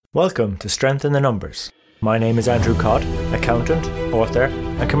Welcome to Strength in the Numbers. My name is Andrew Codd, accountant, author,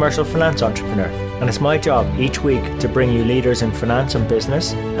 and commercial finance entrepreneur, and it's my job each week to bring you leaders in finance and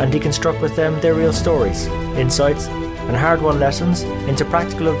business and deconstruct with them their real stories, insights, and hard-won lessons into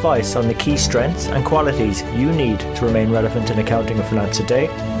practical advice on the key strengths and qualities you need to remain relevant in accounting and finance today,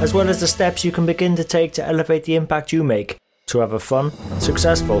 as well as the steps you can begin to take to elevate the impact you make to have a fun,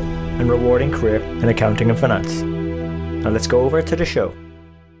 successful, and rewarding career in accounting and finance. Now let's go over to the show.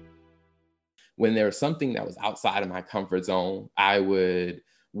 When there was something that was outside of my comfort zone, I would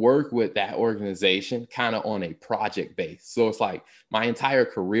work with that organization kind of on a project base. So it's like my entire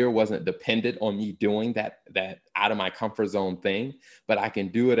career wasn't dependent on me doing that out of my comfort zone thing, but I can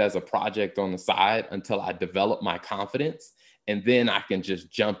do it as a project on the side until I develop my confidence. And then I can just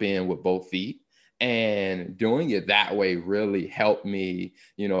jump in with both feet. And doing it that way really helped me,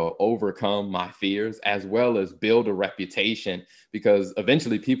 overcome my fears as well as build a reputation, because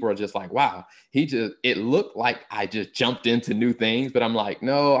eventually people are just like, wow, it looked like I just jumped into new things, but I'm like,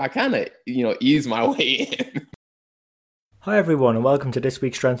 no, I kind of, ease my way in. Hi everyone, and welcome to this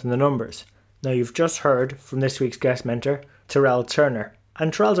week's Strength in the Numbers. Now you've just heard from this week's guest mentor, Tyrell Turner.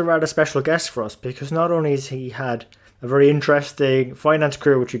 And Tyrell's a rather special guest for us because not only has he had a very interesting finance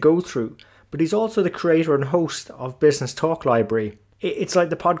career which you go through, but he's also the creator and host of Business Talk Library. It's like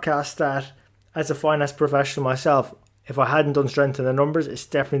the podcast that, as a finance professional myself, if I hadn't done Strength in the Numbers, it's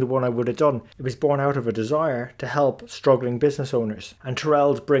definitely the one I would have done. It was born out of a desire to help struggling business owners. And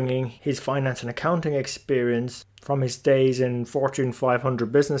Tyrell's bringing his finance and accounting experience from his days in Fortune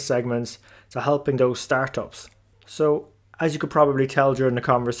 500 business segments to helping those startups. So, as you could probably tell during the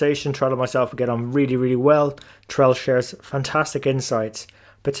conversation, Tyrell and myself get on really, really well. Tyrell shares fantastic insights,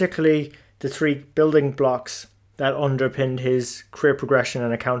 particularly the three building blocks that underpinned his career progression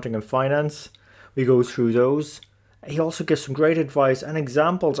in accounting and finance. We go through those. He also gives some great advice and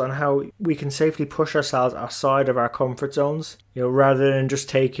examples on how we can safely push ourselves outside of our comfort zones, rather than just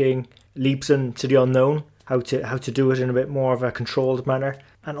taking leaps into the unknown, how to do it in a bit more of a controlled manner.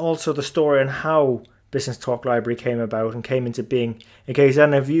 And also the story on how Business Talk Library came about and came into being, in case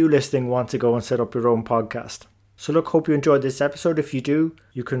any of you listening want to go and set up your own podcast. So look, hope you enjoyed this episode. If you do,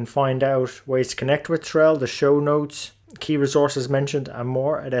 you can find out ways to connect with Tyrell, the show notes, key resources mentioned, and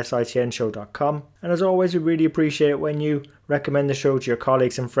more at sitnshow.com. And as always, we really appreciate it when you recommend the show to your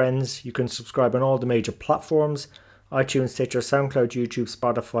colleagues and friends. You can subscribe on all the major platforms: iTunes, Stitcher, SoundCloud, YouTube,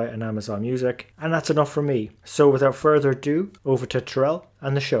 Spotify, and Amazon Music. And that's enough for me. So without further ado, over to Tyrell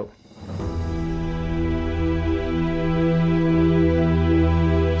and the show.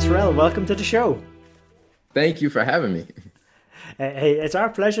 Tyrell, welcome to the show. Thank you for having me. Hey, it's our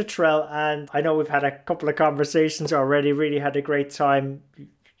pleasure, Tyrell, and I know we've had a couple of conversations already, really had a great time.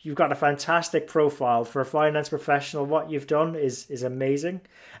 You've got a fantastic profile for a finance professional. What you've done is amazing.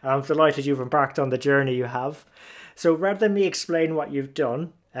 I'm delighted you've embarked on the journey you have. So rather than me explain what you've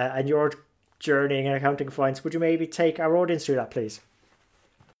done and your journey in accounting and finance, would you maybe take our audience through that, please?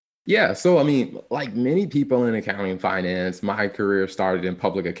 Yeah, so like many people in accounting and finance, my career started in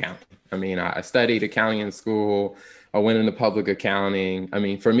public accounting. I studied accounting in school. I went into public accounting.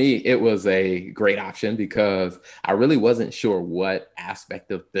 For me, it was a great option because I really wasn't sure what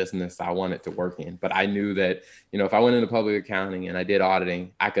aspect of business I wanted to work in. But I knew that, if I went into public accounting and I did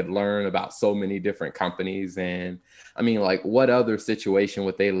auditing, I could learn about so many different companies. And what other situation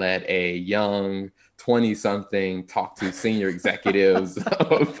would they let a young 20-something talk to senior executives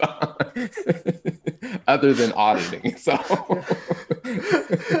of, other than auditing? So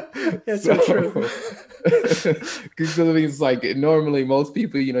that's so true. So it's like normally most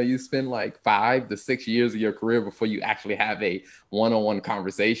people, you spend like 5 to 6 years of your career before you actually have a one-on-one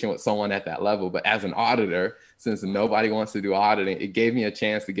conversation with someone at that level. But as an auditor, since nobody wants to do auditing, it gave me a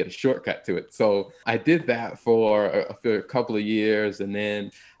chance to get a shortcut to it. So I did that for a couple of years, and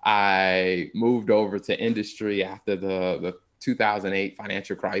then I moved over to industry after the 2008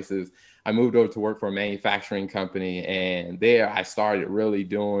 financial crisis. I moved over to work for a manufacturing company, and there I started really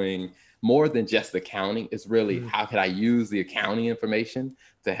doing more than just accounting. It's really how could I use the accounting information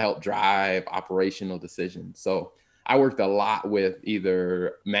to help drive operational decisions. So I worked a lot with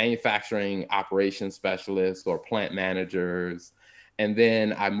either manufacturing operations specialists or plant managers. And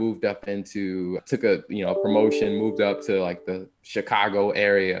then I moved up took a promotion, moved up to like the Chicago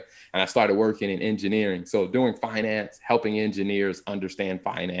area, and I started working in engineering. So doing finance, helping engineers understand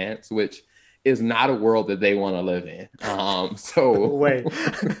finance, which is not a world that they want to live in.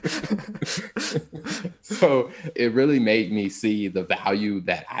 So it really made me see the value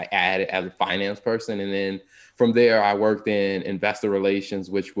that I added as a finance person. And then from there, I worked in investor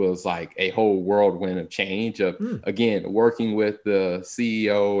relations, which was like a whole whirlwind of change of, again, working with the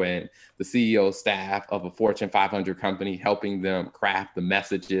CEO and the CEO staff of a Fortune 500 company, helping them craft the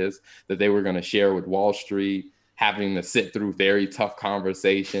messages that they were going to share with Wall Street, having to sit through very tough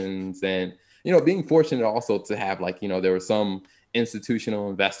conversations, and, being fortunate also to have, like, there were some institutional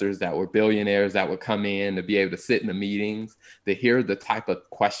investors that were billionaires that would come in to be able to sit in the meetings to hear the type of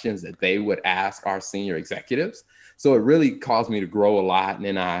questions that they would ask our senior executives. So it really caused me to grow a lot. And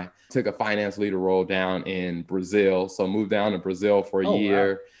then I took a finance leader role down in Brazil. So moved down to Brazil for a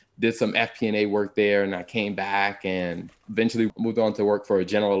year, wow. Did some FP&A work there. And I came back and eventually moved on to work for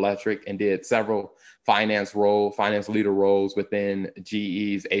General Electric and did several finance leader roles within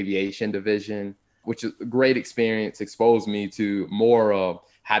GE's aviation division, which is a great experience, exposed me to more of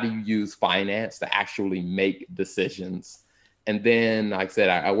how do you use finance to actually make decisions. And then, like I said,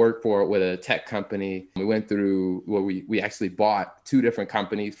 I worked with a tech company. We went through where we actually bought two different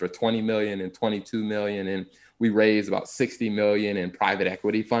companies for 20 million and 22 million. And we raised about 60 million in private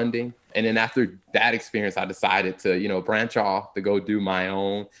equity funding. And then after that experience, I decided to, branch off to go do my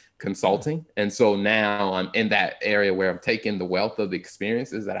own consulting. And so now I'm in that area where I'm taking the wealth of the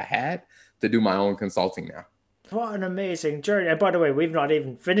experiences that I had to do my own consulting now. What an amazing journey! And by the way, we've not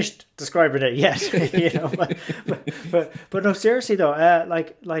even finished describing it yet, But no, seriously though,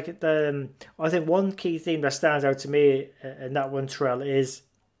 I think one key theme that stands out to me in that one, Terrell, is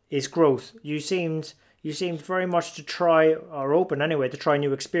growth. You seemed very much to try, or open anyway, to try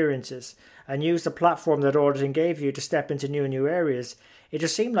new experiences and use the platform that auditing gave you to step into new areas. It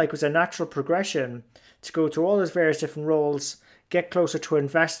just seemed like it was a natural progression to go through all those various different roles, get closer to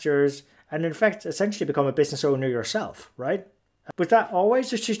investors, and in fact, essentially become a business owner yourself, right? Was that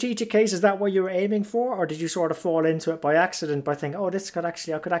always a strategic case? Is that what you were aiming for? Or did you sort of fall into it by accident by thinking,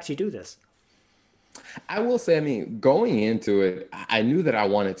 I could actually do this? I will say, going into it, I knew that I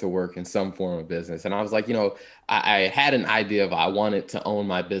wanted to work in some form of business. And I was like, I had an idea of I wanted to own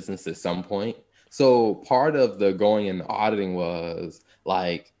my business at some point. So part of the going into auditing was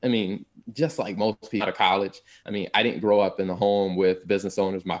like, just like most people out of college, I didn't grow up in the home with business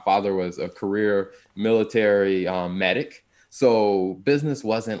owners. My father was a career military medic. So business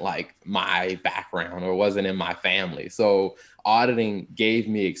wasn't like my background or wasn't in my family. So auditing gave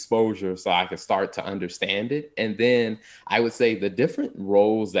me exposure so I could start to understand it. And then I would say the different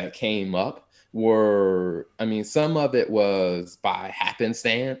roles that came up were, some of it was by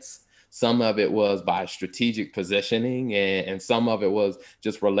happenstance. Some of it was by strategic positioning, and some of it was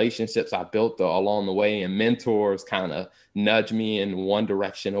just relationships I built along the way, and mentors kind of nudge me in one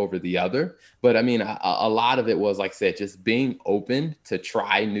direction over the other. But a lot of it was, like I said, just being open to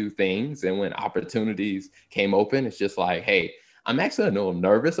try new things. And when opportunities came open, it's just like, hey, I'm actually a little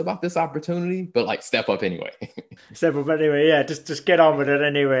nervous about this opportunity, but like step up anyway. Step up anyway, yeah. Just get on with it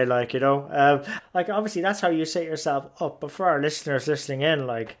anyway, obviously that's how you set yourself up. But for our listeners listening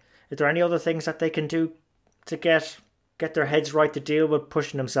in, is there any other things that they can do to get their heads right to deal with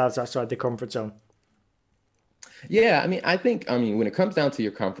pushing themselves outside the comfort zone? Yeah, I think, when it comes down to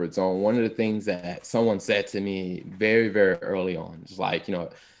your comfort zone, one of the things that someone said to me very, very early on is like,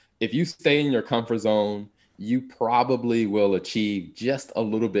 if you stay in your comfort zone, you probably will achieve just a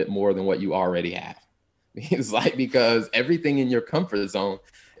little bit more than what you already have. It's like, because everything in your comfort zone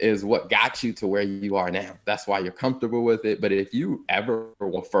is what got you to where you are now. That's why you're comfortable with it. But if you ever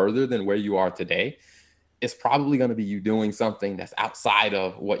go further than where you are today, it's probably going to be you doing something that's outside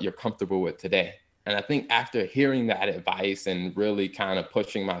of what you're comfortable with today. And I think after hearing that advice and really kind of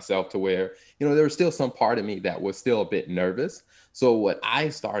pushing myself to where, there was still some part of me that was still a bit nervous. So what I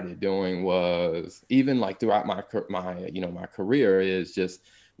started doing was, even like throughout my career, is just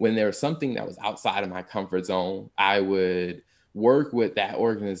when there was something that was outside of my comfort zone, I would work with that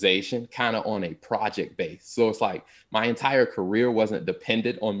organization kind of on a project base. So it's like my entire career wasn't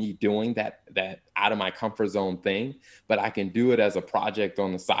dependent on me doing that out of my comfort zone thing, but I can do it as a project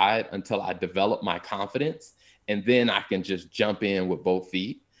on the side until I develop my confidence. And then I can just jump in with both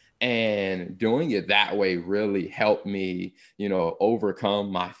feet. And doing it that way really helped me,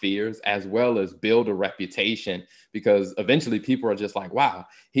 overcome my fears as well as build a reputation, because eventually people are just like, wow,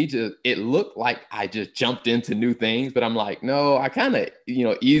 it looked like I just jumped into new things, but I'm like, no, I kind of,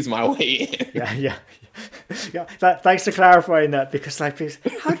 ease my way in. Yeah. Thanks for clarifying that, because how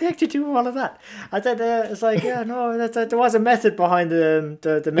the heck did you do all of that? I thought it's like, yeah, no, there was a method behind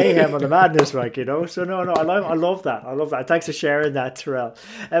the mayhem or the madness, So no, I love that. I love that. Thanks for sharing that, Terrell.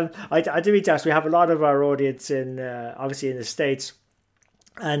 I do need to ask. We have a lot of our audience in obviously in the States,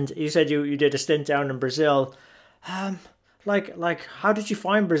 and you said you did a stint down in Brazil. Like how did you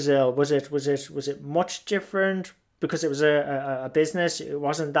find Brazil? Was it much different because it was a business? It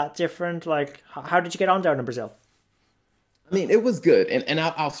wasn't that different. Like how did you get on down in Brazil? I mean, it was good. And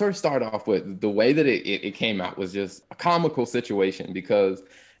I'll sort of start off with the way that it came out was just a comical situation because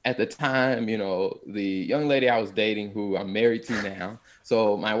at the time, the young lady I was dating, who I'm married to now,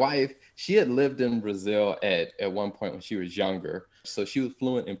 so my wife, she had lived in Brazil at one point when she was younger. So she was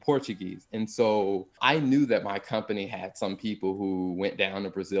fluent in Portuguese. And so I knew that my company had some people who went down to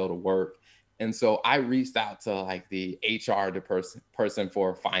Brazil to work. And so I reached out to like the HR person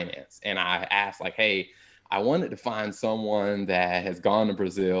for finance. And I asked like, hey, I wanted to find someone that has gone to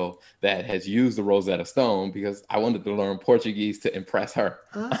Brazil that has used the Rosetta Stone because I wanted to learn Portuguese to impress her.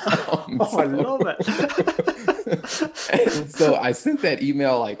 Oh, I love it. And so I sent that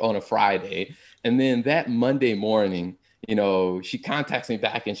email like on a Friday. And then that Monday morning, she contacts me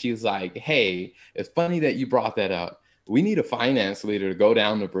back and she's like, hey, it's funny that you brought that up. We need a finance leader to go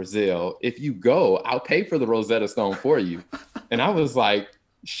down to Brazil. If you go, I'll pay for the Rosetta Stone for you. And I was like,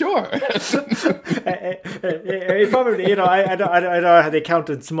 sure. Probably, I know how the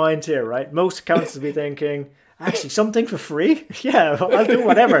accountant's mind here, right? Most accountants will be thinking, actually, something for free? Yeah, I'll do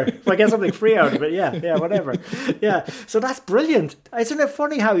whatever. If I get something free out of it, yeah, whatever. Yeah, so that's brilliant. Isn't it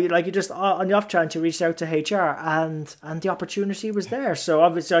funny how you just, on the off chance, you reached out to HR and the opportunity was there. So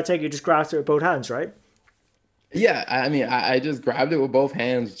obviously, I take you just grasped it with both hands, right? Yeah, I mean, I just grabbed it with both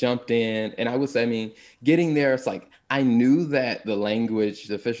hands, jumped in, and I would say, I mean, getting there, it's like I knew that the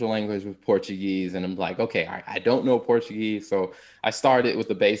official language was Portuguese, and I'm like, okay, I don't know Portuguese, so I started with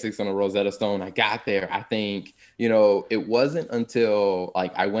the basics on the Rosetta Stone. I got there. I think, it wasn't until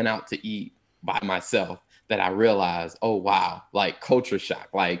like I went out to eat by myself that I realized, oh wow, like culture shock.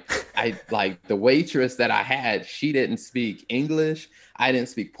 Like I like the waitress that I had, she didn't speak English. I didn't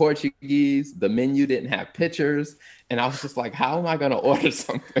speak Portuguese. The menu didn't have pictures. And I was just like, how am I gonna order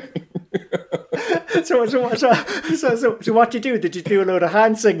something? So what did you do? Did you do a load of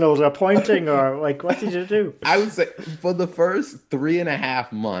hand signals or pointing or like what did you do? I would say for the first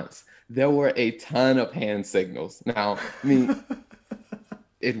 3.5 months, there were a ton of hand signals. Now, I mean,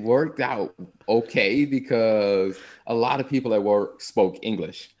 it worked out okay because a lot of people at work spoke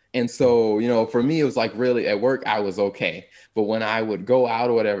English. And so, for me, it was like really at work, I was okay. But when I would go out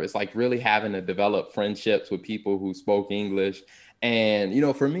or whatever, it's like really having to develop friendships with people who spoke English. And,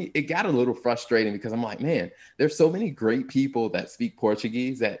 for me, it got a little frustrating because I'm like, man, there's so many great people that speak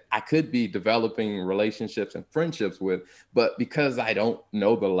Portuguese that I could be developing relationships and friendships with, but because I don't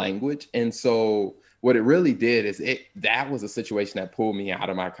know the language. And so what it really did is that was a situation that pulled me out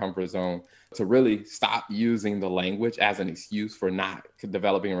of my comfort zone to really stop using the language as an excuse for not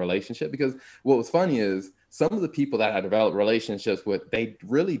developing a relationship. Because what was funny is some of the people that I developed relationships with, they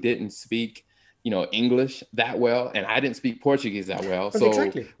really didn't speak, English that well. And I didn't speak Portuguese that well. So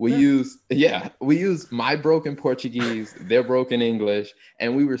exactly. we use my broken Portuguese, their broken English,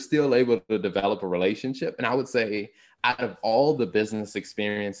 and we were still able to develop a relationship. And I would say out of all the business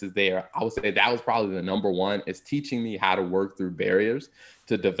experiences there, I would say that was probably the number one, is teaching me how to work through barriers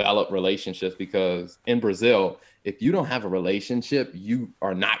to develop relationships. Because in Brazil, if you don't have a relationship, you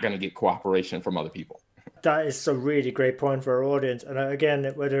are not going to get cooperation from other people. That is a really great point for our audience. And again,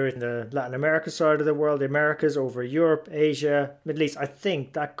 whether in the Latin America side of the world, the Americas, over Europe, Asia, Middle East, I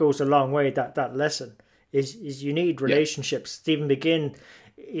think that goes a long way. That lesson is you need relationships to even begin,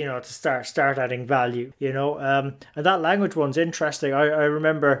 to start adding value, and that language one's interesting. I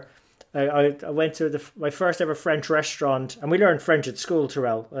remember I went to my first ever French restaurant, and we learned French at school,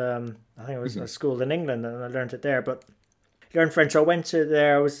 Terrell. I think it was a school in England, and I learned it there, but learned French. So I went to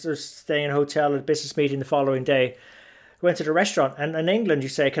there. I was just staying in a hotel at a business meeting the following day. Went to the restaurant, and in England you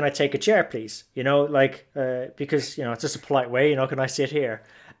say, "Can I take a chair, please?" Because it's just a polite way. Can I sit here?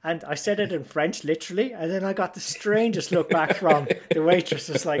 And I said it in French, literally, and then I got the strangest look back from the waitress.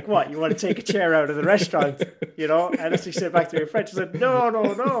 It's like, what, you want to take a chair out of the restaurant, And as she said back to me in French, I said, no,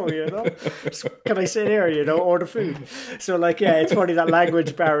 can I sit here, order food? So, it's funny, that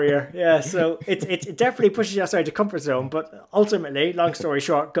language barrier. Yeah, so it definitely pushes you outside your comfort zone. But ultimately, long story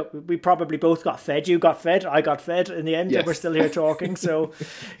short, we probably both got fed. You got fed, I got fed in the end, yes. And we're still here talking. So,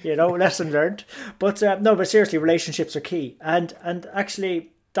 lesson learned. But but seriously, relationships are key. And actually,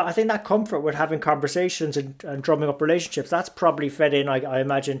 I think that comfort with having conversations and drumming up relationships, that's probably fed in, I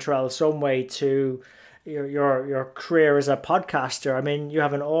imagine, Terrell, some way to your career as a podcaster. I mean, you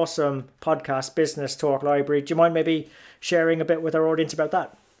have an awesome podcast, Business Talk Library. Do you mind maybe sharing a bit with our audience about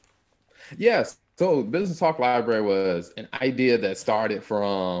that? Yes. So Business Talk Library was an idea that started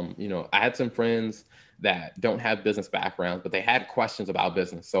from, I had some friends that don't have business backgrounds, but they had questions about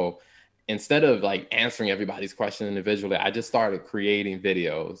business. So instead of like answering everybody's question individually, I just started creating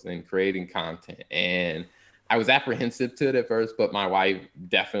videos and creating content. And I was apprehensive to it at first, but my wife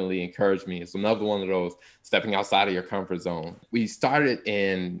definitely encouraged me. It's another one of those stepping outside of your comfort zone. We started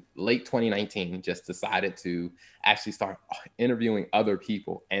in late 2019, just decided to actually start interviewing other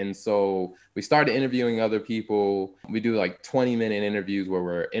people. And so we started interviewing other people. We do like 20-minute interviews where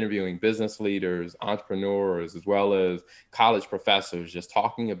we're interviewing business leaders, entrepreneurs, as well as college professors, just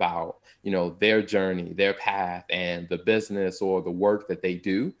talking about, their journey, their path, and the business or the work that they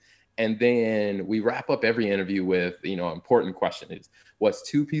do. And then we wrap up every interview with, important question is, what's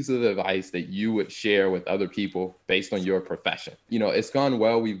two pieces of advice that you would share with other people based on your profession? It's gone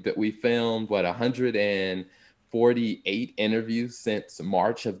well. We filmed 148 interviews since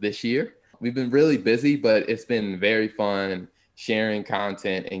March of this year. We've been really busy, but it's been very fun sharing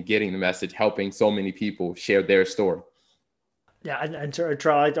content and getting the message, helping so many people share their story. Yeah, and sort of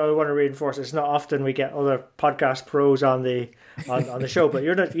try. I want to reinforce it's not often we get other podcast pros on the show, but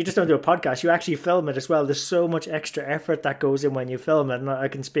you just don't do a podcast. You actually film it as well. There's so much extra effort that goes in when you film it, and I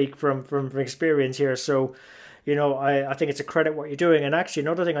can speak from experience here. So, I think it's a credit what you're doing. And actually,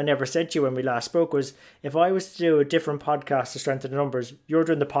 another thing I never said to you when we last spoke was if I was to do a different podcast to strengthen the numbers, you're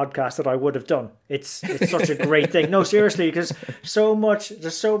doing the podcast that I would have done. It's such a great thing. No, seriously, because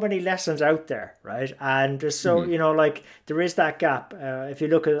there's so many lessons out there, right? And there's so, there is that gap. If you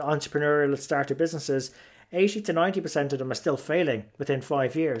look at entrepreneurial startup businesses, 80 to 90% of them are still failing within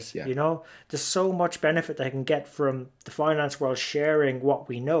 5 years. Yeah. There's so much benefit they can get from the finance world sharing what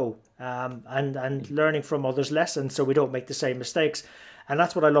we know, and learning from others' lessons so we don't make the same mistakes. And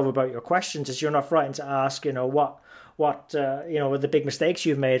that's what I love about your questions is you're not frightened to ask, what the big mistakes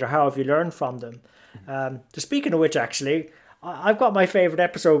you've made or how have you learned from them. Speaking of which, actually, I've got my favorite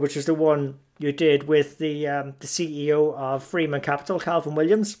episode, which is the one you did with the CEO of Freeman Capital, Calvin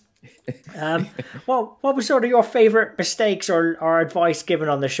Williams. What was sort of your favorite mistakes or advice given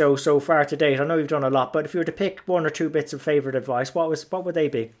on the show so far to date? I know you've done a lot, but if you were to pick one or two bits of favorite advice, what would they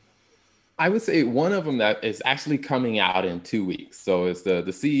be? I would say one of them that is actually coming out in 2 weeks. So it's the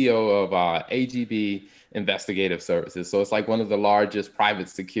CEO of AGB Investigative Services. So it's like one of the largest private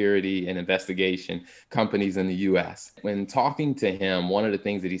security and investigation companies in the US. When talking to him, one of the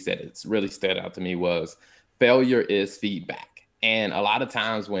things that he said that's really stood out to me was failure is feedback. And a lot of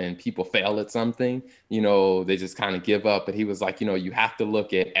times when people fail at something, they just kind of give up. But he was like, you have to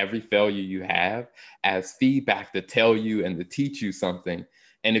look at every failure you have as feedback to tell you and to teach you something.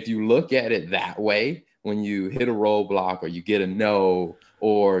 And if you look at it that way, when you hit a roadblock or you get a no,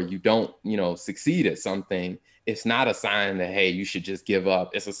 or you don't, succeed at something, it's not a sign that, hey, you should just give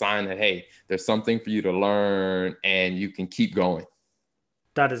up. It's a sign that, hey, there's something for you to learn and you can keep going.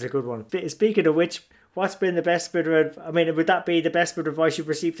 That is a good one. Speaking of which, what's been the best bit of, would that be the best bit of advice you've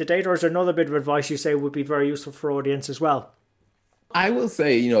received to date, or is there another bit of advice you say would be very useful for audience as well? I will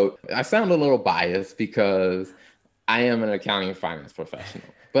say, I sound a little biased because I am an accounting and finance professional,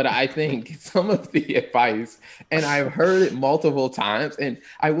 but I think some of the advice, and I've heard it multiple times, and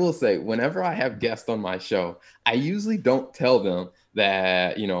I will say, whenever I have guests on my show, I usually don't tell them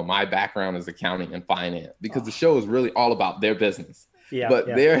that, my background is accounting and finance because the show is really all about their business.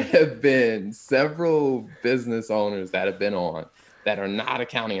 There have been several business owners that have been on that are not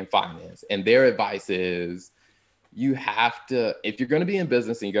accounting and finance. And their advice is you have to, if you're going to be in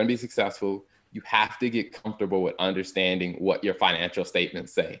business and you're going to be successful, you have to get comfortable with understanding what your financial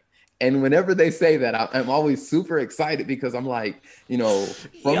statements say. And whenever they say that, I'm always super excited because I'm like,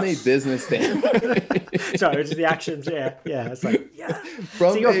 from a business standpoint. Sorry, it's the actions. Yeah. It's like, yeah.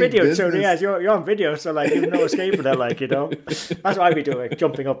 So your video, business... you're on video, so like, you no escaping it, That's what I'd be doing,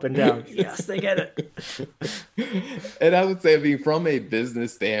 jumping up and down. Yes, they get it. And I would say, from a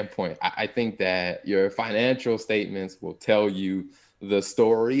business standpoint, I think that your financial statements will tell you the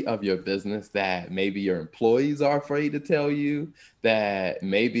story of your business that maybe your employees are afraid to tell you, that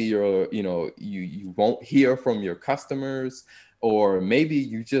maybe you won't hear from your customers, or maybe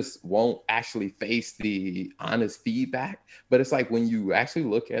you just won't actually face the honest feedback. But it's like when you actually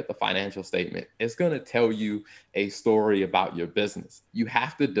look at the financial statement, it's going to tell you a story about your business. You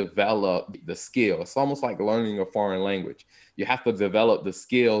have to develop the skill. It's almost like learning a foreign language. You have to develop the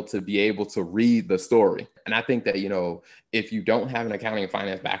skill to be able to read the story. And I think that, if you don't have an accounting and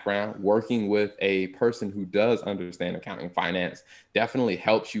finance background, working with a person who does understand accounting and finance definitely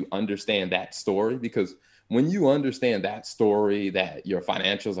helps you understand that story, because when you understand that story that your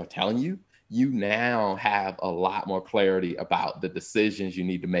financials are telling you, you now have a lot more clarity about the decisions you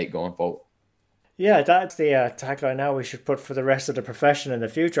need to make going forward. Yeah, that's the tagline now we should put for the rest of the profession in the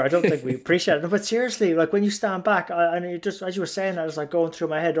future. I don't think we appreciate it. But seriously, like when you stand back, and it just as you were saying, I was like going through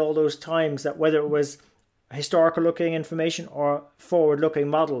my head all those times that whether it was historical looking information or forward looking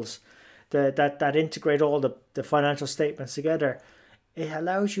models that integrate all the financial statements together, it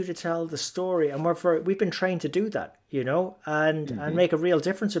allows you to tell the story, and we've been trained to do that, and make a real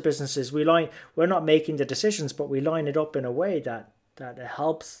difference for businesses. We're not making the decisions, but we line it up in a way that it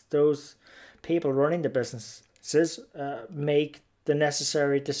helps those people running the businesses make the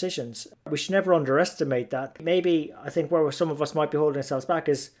necessary decisions. We should never underestimate that. Maybe I think where some of us might be holding ourselves back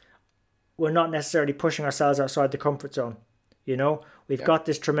is we're not necessarily pushing ourselves outside the comfort zone. We've got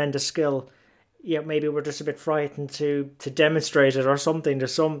this tremendous skill. Yeah, maybe we're just a bit frightened to demonstrate it or something.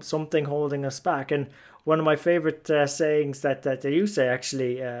 There's something holding us back. And one of my favorite sayings that you say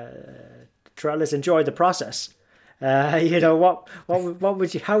actually, Terrell, is enjoy the process. What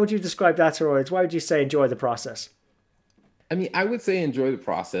would you? How would you describe that to us? Why would you say enjoy the process? I mean, I would say enjoy the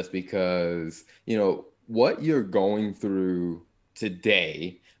process because what you're going through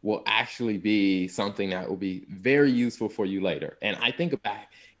today will actually be something that will be very useful for you later. And I think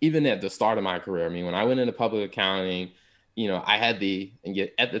back even at the start of my career. I mean, when I went into public accounting, I had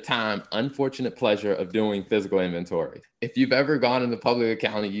at the time, unfortunate pleasure of doing physical inventory. If you've ever gone into public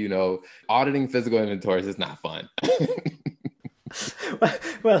accounting, auditing physical inventories is not fun.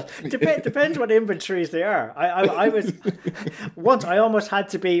 Well, depends what inventories they are. I was once I almost had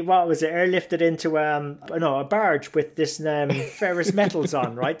to be airlifted into a barge with this ferrous metals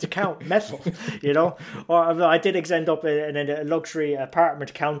on, right, to count metal, or I did end up in a luxury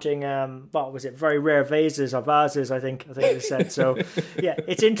apartment counting very rare vases or vases, I think it said. So yeah,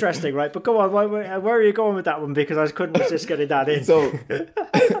 it's interesting, right? But go on, where are you going with that one? Because I couldn't resist getting that in. So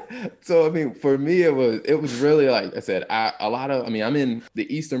I mean, for me, it was really, like I said, I'm in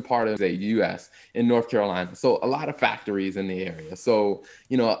the eastern part of the U.S. in North Carolina. So a lot of factories in the area. So,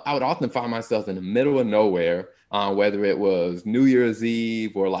 I would often find myself in the middle of nowhere, whether it was New Year's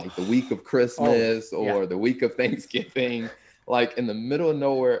Eve or like the week of Christmas or the week of Thanksgiving, like in the middle of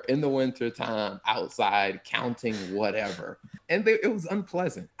nowhere in the winter time outside counting whatever. And it was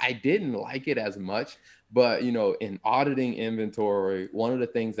unpleasant. I didn't like it as much. But, in auditing inventory, one of the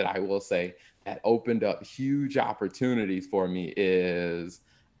things that I will say that opened up huge opportunities for me is,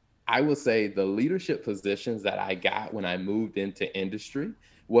 I will say, the leadership positions that I got when I moved into industry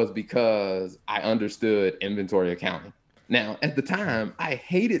was because I understood inventory accounting. Now, at the time, I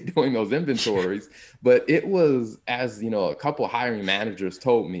hated doing those inventories, but it was, as a couple of hiring managers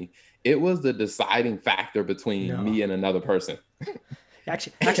told me, it was the deciding factor between me and another person.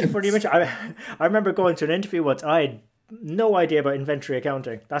 Actually, for the image, I remember going to an interview once. I had no idea about inventory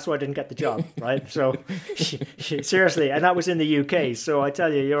accounting. That's why I didn't get the job, right? So, seriously, and that was in the UK. So I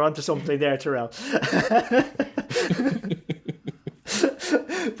tell you, you're onto something there, Terrell.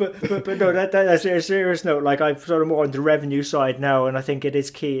 but no, that's a serious note. Like, I'm sort of more on the revenue side now, and I think it is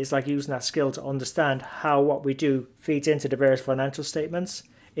key. It's like using that skill to understand how what we do feeds into the various financial statements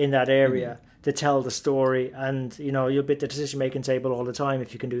in that area. To tell the story, and you'll be at the decision-making table all the time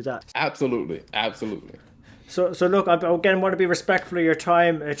if you can do that. Absolutely. So look, I again want to be respectful of your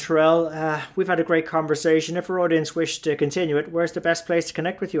time, Terrell. We've had a great conversation. If our audience wish to continue it, where's the best place to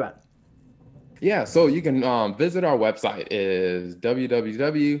connect with you at? Yeah, so you can visit our website is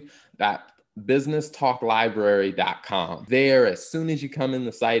www.businesstalklibrary.com. There, as soon as you come in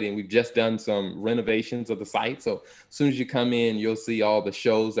the site, and we've just done some renovations of the site. So as soon as you come in, you'll see all the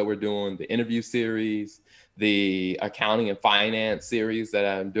shows that we're doing, the interview series, the accounting and finance series that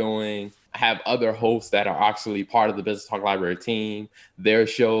I'm doing. I have other hosts that are actually part of the Business Talk Library team. Their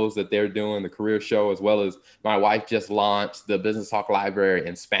shows that they're doing, the career show, as well as my wife just launched the Business Talk Library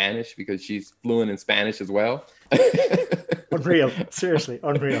in Spanish because she's fluent in Spanish as well. Unreal. Seriously,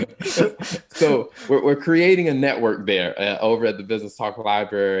 unreal. So we're creating a network there over at the Business Talk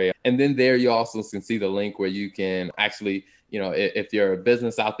Library. And then there you also can see the link where you can actually, if you're a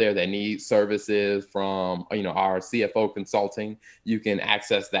business out there that needs services from, our CFO consulting, you can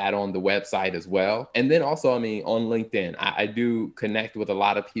access that on the website as well. And then also, on LinkedIn, I do connect with a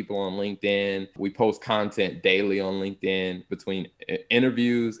lot of people on LinkedIn. We post content daily on LinkedIn between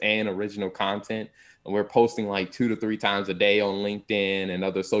interviews and original content. And we're posting like 2 to 3 times a day on LinkedIn and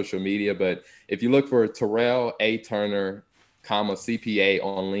other social media. But if you look for Terrell A. Turner, CPA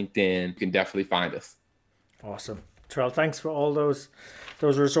on LinkedIn, you can definitely find us. Awesome. Terrell, thanks for all those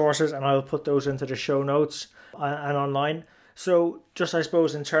resources, and I'll put those into the show notes and online. So just, I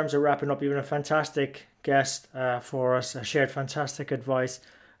suppose, in terms of wrapping up, you've been a fantastic guest for us, shared fantastic advice. Are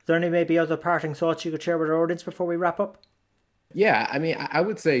there any maybe other parting thoughts you could share with our audience before we wrap up? Yeah, I mean, I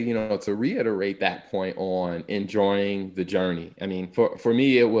would say, to reiterate that point on enjoying the journey. I mean, for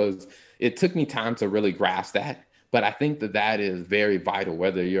me, it took me time to really grasp that. But I think that is very vital,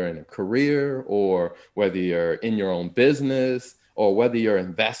 whether you're in a career or whether you're in your own business or whether you're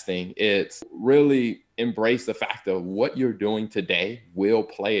investing. It's really embrace the fact of what you're doing today will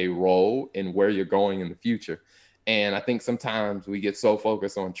play a role in where you're going in the future. And I think sometimes we get so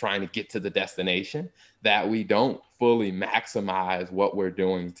focused on trying to get to the destination that we don't fully maximize what we're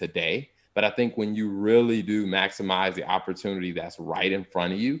doing today. But I think when you really do maximize the opportunity that's right in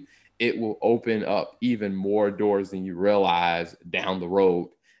front of you, it will open up even more doors than you realize down the road.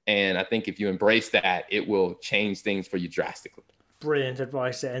 And I think if you embrace that, it will change things for you drastically. Brilliant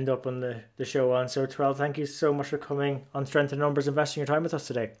advice to end up on the show on. So, Terrell, thank you so much for coming on Strength in Numbers, investing your time with us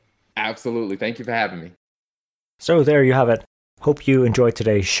today. Absolutely. Thank you for having me. So there you have it. Hope you enjoyed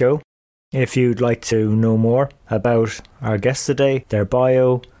today's show. If you'd like to know more about our guests today, their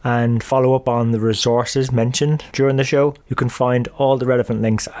bio, and follow up on the resources mentioned during the show, you can find all the relevant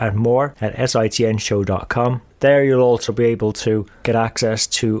links and more at sitnshow.com. There you'll also be able to get access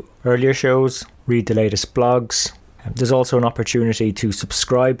to earlier shows, read the latest blogs. There's also an opportunity to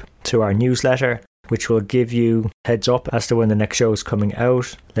subscribe to our newsletter, which will give you heads up as to when the next show is coming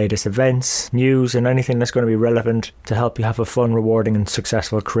out, latest events, news, and anything that's going to be relevant to help you have a fun, rewarding, and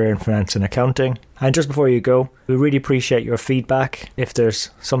successful career in finance and accounting. And just before you go, we really appreciate your feedback. If there's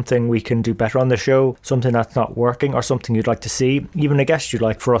something we can do better on the show, something that's not working, or something you'd like to see, even a guest you'd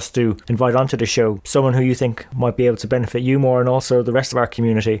like for us to invite onto the show, someone who you think might be able to benefit you more and also the rest of our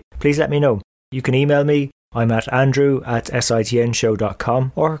community, please let me know. You can email me. I'm at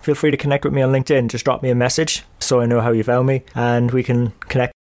andrew@sitnshow.com, or feel free to connect with me on LinkedIn. Just drop me a message so I know how you found me and we can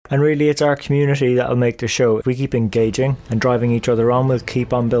connect. And really, it's our community that'll make the show. If we keep engaging and driving each other on, we'll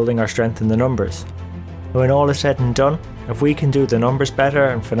keep on building our strength in the numbers. When all is said and done, if we can do the numbers better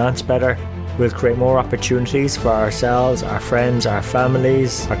and finance better, we'll create more opportunities for ourselves, our friends, our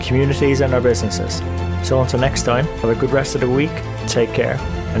families, our communities, and our businesses. So until next time, have a good rest of the week, take care,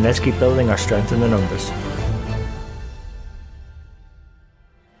 and let's keep building our strength in the numbers.